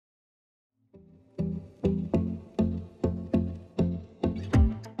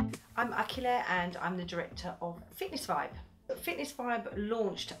I'm Akile and I'm the director of Fitness Vibe. Fitness Vibe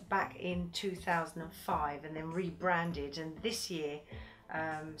launched back in 2005 and then rebranded, and this year,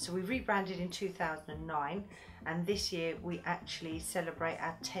 so we rebranded in 2009, and this year we actually celebrate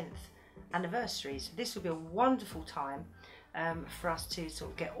our 10th anniversary. So this will be a wonderful time for us to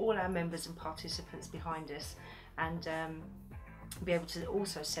sort of get all our members and participants behind us, and be able to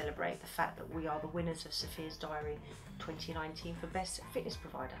also celebrate the fact that we are the winners of Sophia's Diary 2019 for Best Fitness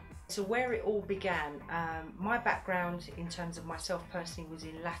Provider. So where it all began, my background in terms of myself personally was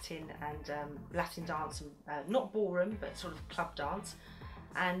in Latin and Latin dance, and not ballroom but sort of club dance,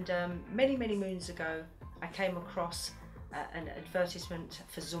 and many moons ago I came across an advertisement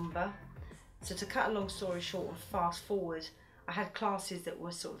for Zumba. So to cut a long story short and fast forward, I had classes that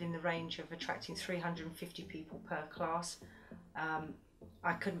were sort of in the range of attracting 350 people per class.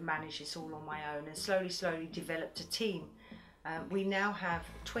 I couldn't manage this all on my own, and slowly developed a team. We now have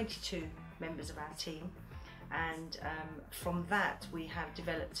 22 members of our team, and from that we have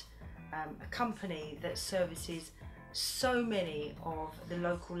developed a company that services so many of the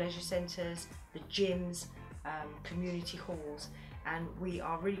local leisure centres, the gyms, community halls, and we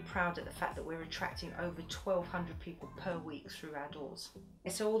are really proud at the fact that we're attracting over 1,200 people per week through our doors.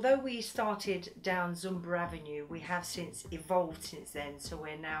 So although we started down Zumba Avenue, we have since evolved since then, so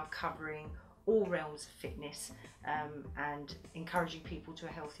we're now covering all realms of fitness and encouraging people to a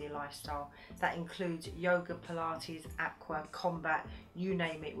healthier lifestyle. That includes yoga, Pilates, aqua, combat, you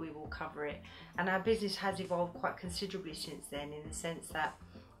name it, we will cover it. And our business has evolved quite considerably since then, in the sense that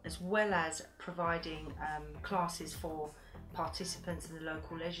as well as providing classes for participants in the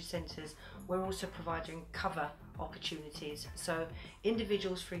local leisure centres, we're also providing cover opportunities. So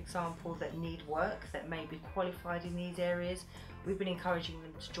individuals, for example, that need work, that may be qualified in these areas, we've been encouraging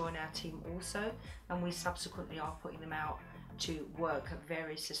them to join our team also, and we subsequently are putting them out to work at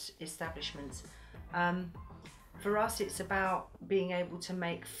various establishments. For us, it's about being able to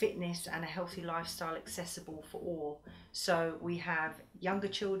make fitness and a healthy lifestyle accessible for all. So we have younger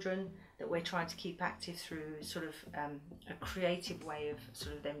children that we're trying to keep active through sort of a creative way of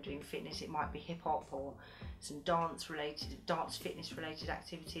sort of them doing fitness. It might be hip hop or some dance fitness related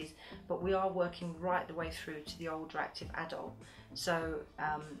activities, but we are working right the way through to the older active adult. So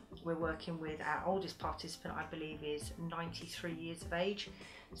we're working with our oldest participant, I believe, is 93 years of age.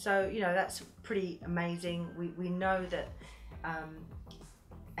 So, you know, that's pretty amazing. We know that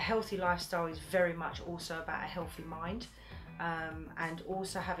a healthy lifestyle is very much also about a healthy mind, and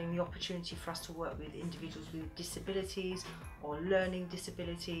also having the opportunity for us to work with individuals with disabilities or learning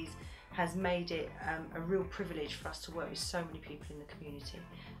disabilities has made it a real privilege for us to work with so many people in the community.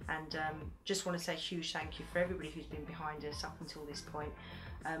 And just want to say a huge thank you for everybody who's been behind us up until this point.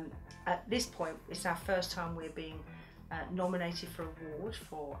 At this point, it's our first time we're being nominated for award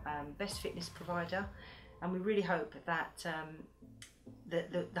for Best Fitness Provider, and we really hope that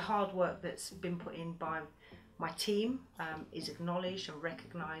the hard work that's been put in by my team is acknowledged and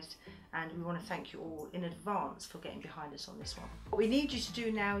recognised, and we want to thank you all in advance for getting behind us on this one. What we need you to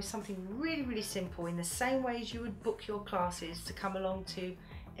do now is something really simple. In the same way as you would book your classes to come along to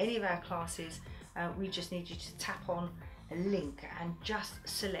any of our classes, we just need you to tap on a link and just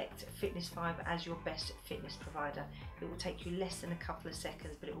select Fitness Vibe as your best fitness provider. It will take you less than a couple of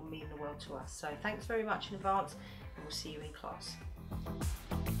seconds, but it will mean the world to us. So thanks very much in advance, and we'll see you in class.